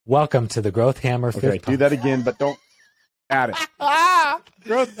Welcome to the Growth Hammer. Okay, do that again, but don't add it.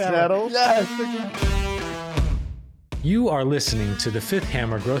 Growth Settle. Yes. You are listening to the Fifth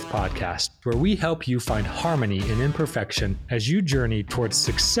Hammer Growth Podcast, where we help you find harmony in imperfection as you journey towards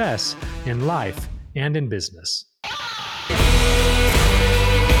success in life and in business.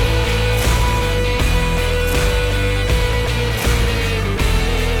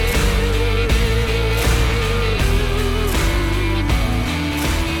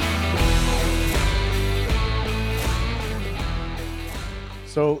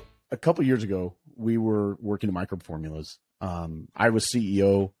 So a couple years ago, we were working at Microbe Formulas. I was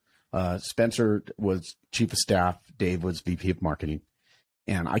CEO. Spencer was chief of staff. Dave was VP of marketing.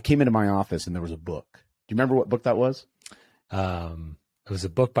 And I came into my office and there was a book. Do you remember what book that was? It was a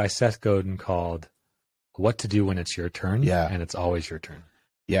book by Seth Godin called What to Do When It's Your Turn. Yeah. And It's Always Your Turn.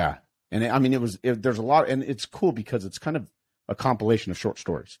 Yeah. And I mean, there's a lot, and it's cool because it's kind of a compilation of short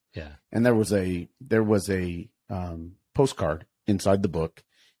stories. Yeah. And there was a postcard inside the book,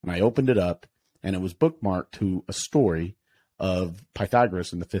 and I opened it up, and it was bookmarked to a story of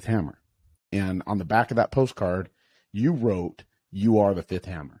Pythagoras and the fifth hammer. And on the back of that postcard, you wrote, "You are the fifth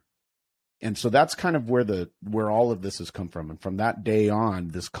hammer." And so that's kind of where all of this has come from. And from that day on,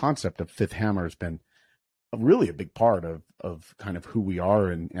 this concept of fifth hammer has been really a big part of kind of who we are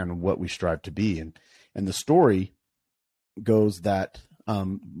and what we strive to be. And the story goes that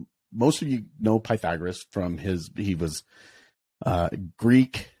most of you know Pythagoras from he was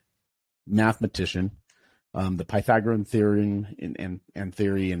Greek mathematician. The Pythagorean theorem and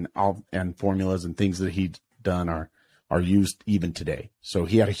theory and formulas and things that he'd done are used even today. So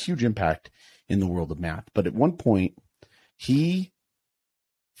he had a huge impact in the world of math. But at one point, he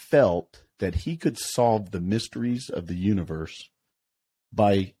felt that he could solve the mysteries of the universe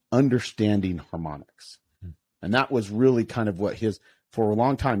by understanding harmonics. And that was really kind of for a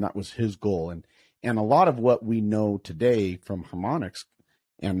long time, that was his goal. And a lot of what we know today from harmonics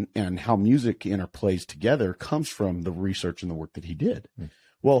and how music interplays together comes from the research and the work that he did.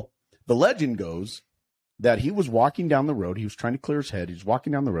 Well, the legend goes that he was walking down the road. He was trying to clear his head. He was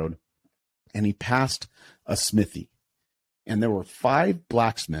walking down the road and he passed a smithy. And there were 5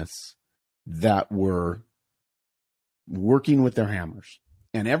 blacksmiths that were working with their hammers.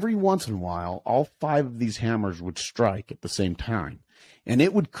 And every once in a while, all 5 of these hammers would strike at the same time. And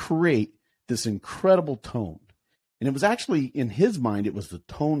it would create this incredible tone. And it was actually, in his mind, it was the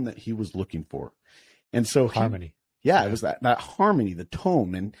tone that he was looking for. And so harmony. It was that harmony, the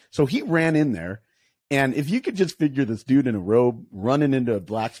tone. And so he ran in there. And if you could just figure this dude in a robe running into a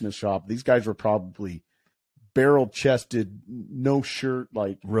blacksmith shop, these guys were probably barrel-chested, no shirt,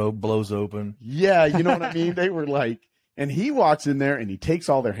 like robe blows open. Yeah, you know what I mean? They were like, and he walks in there and he takes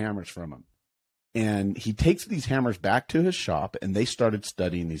all their hammers from them. And he takes these hammers back to his shop and they started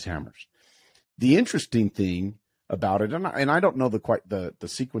studying these hammers. The interesting thing about it, and I don't know the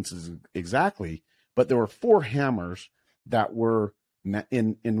sequences exactly, but there were 4 hammers that were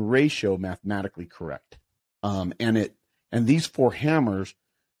in ratio mathematically correct. And these 4 hammers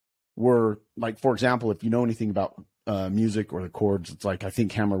were like, for example, if you know anything about music or the chords, it's like, I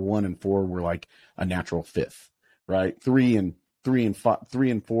think hammer 1 and 4 were like a natural fifth, right? 3 and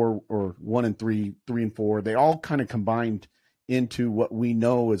 4, or 1 and 3, 3 and 4, they all kind of combined into what we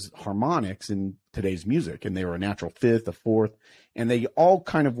know as harmonics in today's music. And they were a natural fifth, a fourth, and they all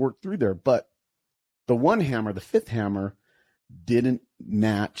kind of worked through there. But the one hammer, the fifth hammer, didn't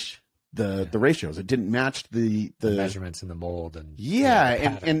match the ratios. It didn't match the measurements in the mold. And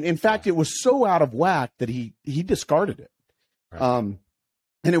in fact, it was so out of whack that he discarded it. Right.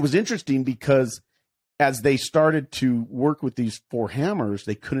 And it was interesting because as they started to work with these 4 hammers,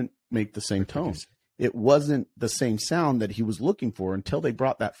 they couldn't make the same tone. It wasn't the same sound that he was looking for until they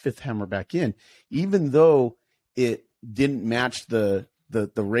brought that 5th hammer back in, even though it didn't match the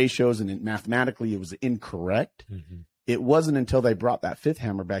ratios and mathematically it was incorrect. Mm-hmm. It wasn't until they brought that 5th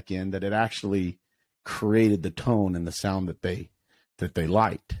hammer back in that it actually created the tone and the sound that they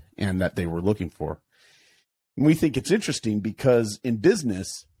liked and that they were looking for. And we think it's interesting because in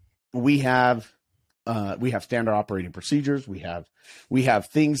business, we have standard operating procedures. We have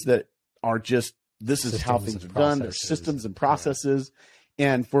things that are just, this is how things are done. There's systems and processes.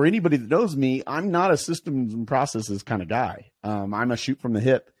 Yeah. And for anybody that knows me, I'm not a systems and processes kind of guy. I'm a shoot from the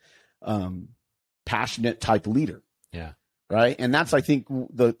hip, passionate type leader. Yeah. Right. And that's, I think,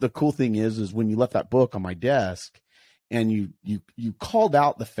 the cool thing is when you left that book on my desk and you called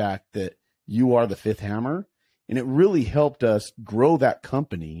out the fact that you are the 5th hammer, and it really helped us grow that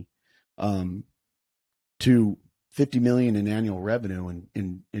company to 50 million in annual revenue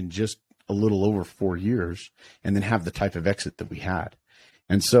in just a little over 4 years, and then have the type of exit that we had.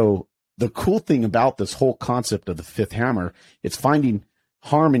 And so the cool thing about this whole concept of the fifth hammer, it's finding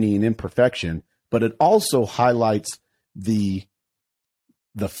harmony and imperfection, but it also highlights the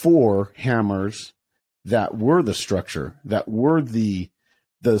four hammers that were the structure, that were the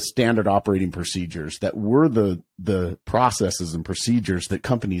standard operating procedures, that were the processes and procedures that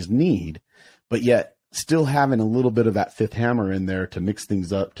companies need, but yet still having a little bit of that fifth hammer in there to mix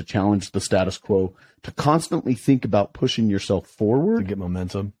things up, to challenge the status quo, to constantly think about pushing yourself forward, to get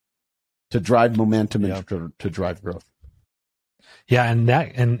momentum, to drive momentum, and to drive growth. Yeah, and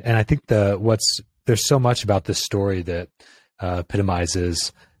I think there's so much about this story that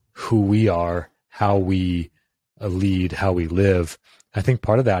epitomizes who we are, how we lead, how we live. I think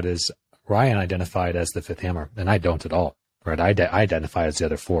part of that is Ryan identified as the fifth hammer, and I don't at all. Right? I identify as the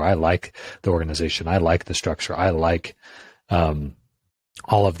other four. I like the organization. I like the structure. I like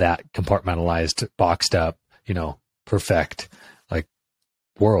all of that compartmentalized, boxed up, perfect like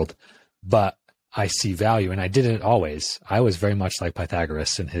world. But I see value, and I didn't always. I was very much like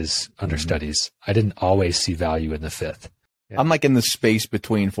Pythagoras in his understudies. I didn't always see value in the fifth. Yeah. I'm like in the space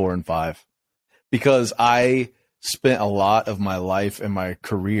between 4 and 5 because I spent a lot of my life and my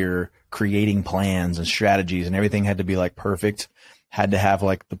career creating plans and strategies, and everything had to be like perfect, had to have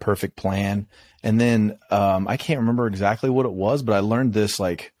like the perfect plan. And then I can't remember exactly what it was, but I learned this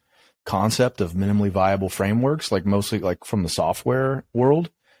like concept of minimally viable frameworks, like mostly like from the software world.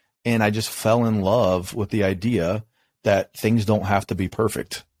 And I just fell in love with the idea that things don't have to be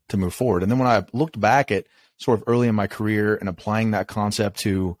perfect to move forward. And then when I looked back at sort of early in my career and applying that concept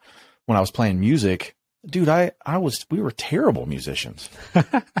to when I was playing music, dude, we were terrible musicians,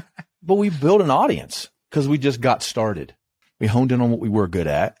 but we built an audience because we just got started. We honed in on what we were good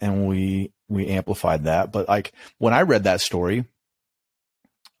at, and we amplified that. But like when I read that story,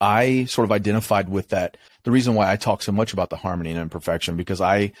 I sort of identified with that. The reason why I talk so much about the harmony and imperfection, because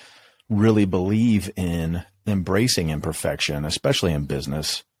I really believe in embracing imperfection, especially in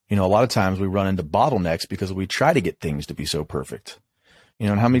business. A lot of times we run into bottlenecks because we try to get things to be so perfect.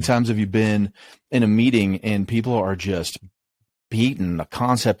 And how many times have you been in a meeting and people are just beating a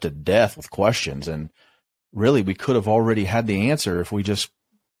concept to death with questions? And really, we could have already had the answer if we just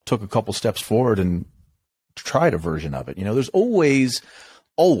took a couple steps forward and tried a version of it. There's always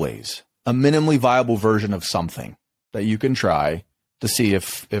a minimally viable version of something that you can try to see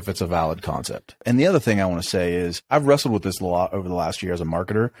if it's a valid concept. And the other thing I want to say is I've wrestled with this a lot over the last year as a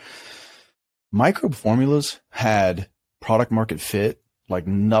marketer. Microbe Formulas had product market fit like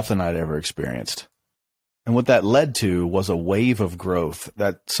nothing I'd ever experienced. And what that led to was a wave of growth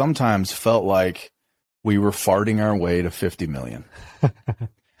that sometimes felt like we were farting our way to 50 million.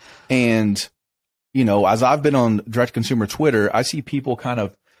 And, as I've been on direct consumer Twitter, I see people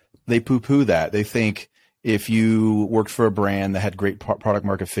they poo-poo that. They think if you worked for a brand that had great product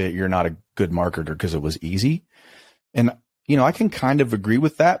market fit, you're not a good marketer because it was easy. And, I can kind of agree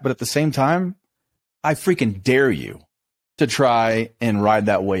with that. But at the same time, I freaking dare you to try and ride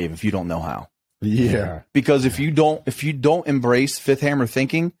that wave if you don't know how. Yeah. Because if you don't embrace fifth hammer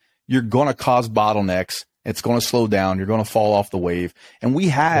thinking, you're going to cause bottlenecks. It's going to slow down. You're going to fall off the wave. And we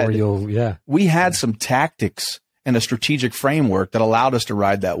had some tactics and a strategic framework that allowed us to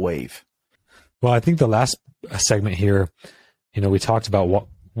ride that wave. Well, I think the last segment here, we talked about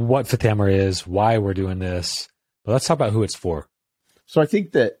what fifth hammer is, why we're doing this, but let's talk about who it's for. So I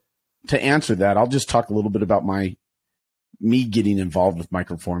think that to answer that, I'll just talk a little bit about me getting involved with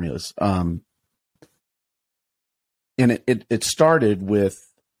Microbe Formulas. And it started with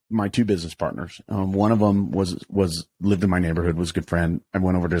my two business partners. One of them lived in my neighborhood, was a good friend. I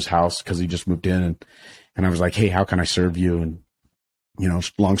went over to his house because he just moved in, and I was like, "Hey, how can I serve you?" And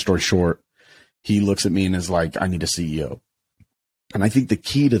long story short, he looks at me and is like, "I need a CEO." And I think the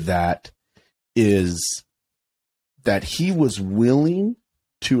key to that is that he was willing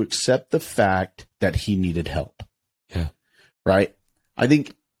to accept the fact that he needed help. Yeah. Right. I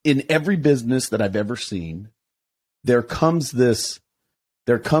think in every business that I've ever seen, there comes this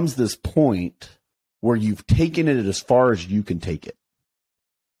point where you've taken it as far as you can take it,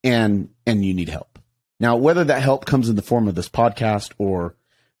 and you need help. Now, whether that help comes in the form of this podcast or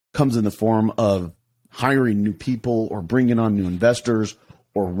comes in the form of hiring new people or bringing on new investors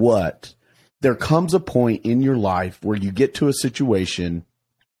or what, there comes a point in your life where you get to a situation,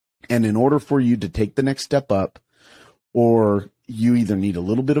 and in order for you to take the next step up, or you either need a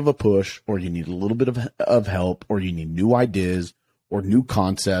little bit of a push, or you need a little bit of help, or you need new ideas or new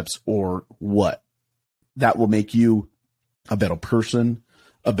concepts or what, that will make you a better person,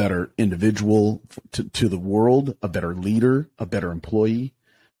 a better individual to the world, a better leader, a better employee,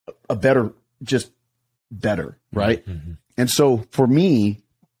 a better just better, right? Mm-hmm. And so for me,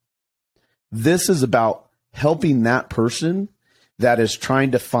 this is about helping that person that is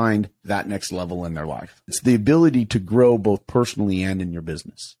trying to find that next level in their life. It's the ability to grow both personally and in your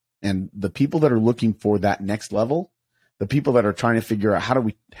business. And the people that are looking for that next level, the people that are trying to figure out how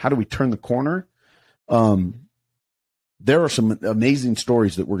do we turn the corner, there are some amazing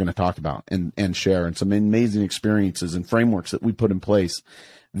stories that we're going to talk about and share, and some amazing experiences and frameworks that we put in place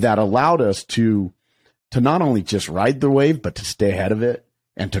that allowed us to not only just ride the wave, but to stay ahead of it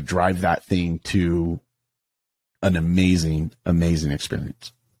and to drive that thing to an amazing, amazing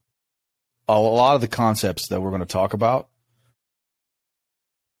experience. A lot of the concepts that we're going to talk about,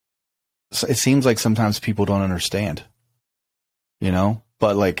 it seems like sometimes people don't understand,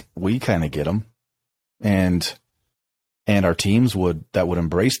 but like we kind of get them, and our teams that would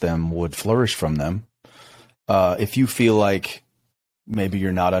embrace them would flourish from them. If you feel like maybe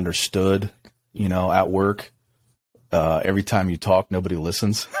you're not understood, at work, every time you talk, nobody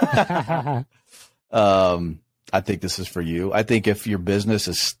listens. I think this is for you. I think if your business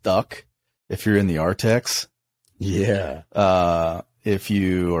is stuck, if you're in the Artex, if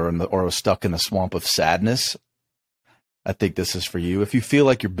you are stuck in the swamp of sadness, I think this is for you. If you feel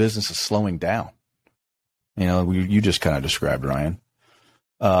like your business is slowing down, you just kind of described, Ryan.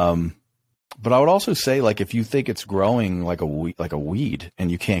 But I would also say, like, if you think it's growing like a weed and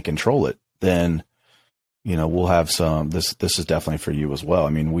you can't control it, then, we'll have some, this is definitely for you as well. I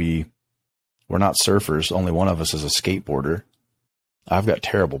mean, we're not surfers. Only one of us is a skateboarder. I've got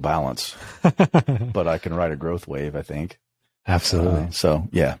terrible balance, but I can ride a growth wave, I think. Absolutely.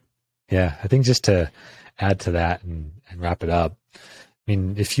 Yeah. Yeah. I think just to add to that and wrap it up, I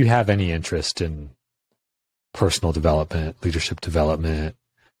mean, if you have any interest in personal development, leadership development,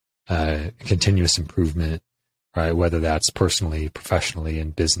 continuous improvement, right? Whether that's personally, professionally,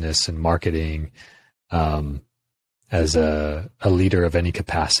 in business and marketing, as a leader of any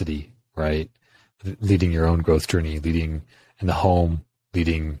capacity, right? Leading your own growth journey, leading in the home,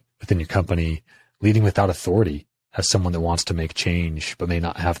 leading within your company, leading without authority as someone that wants to make change, but may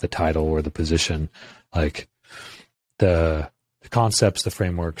not have the title or the position. Like the concepts, the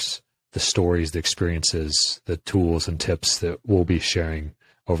frameworks, the stories, the experiences, the tools and tips that we'll be sharing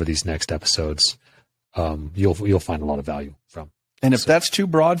over these next episodes, you'll find a lot of value from. And if that's too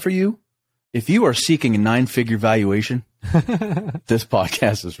broad for you, if you are seeking a 9-figure valuation, this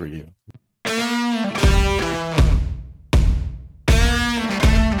podcast is for you.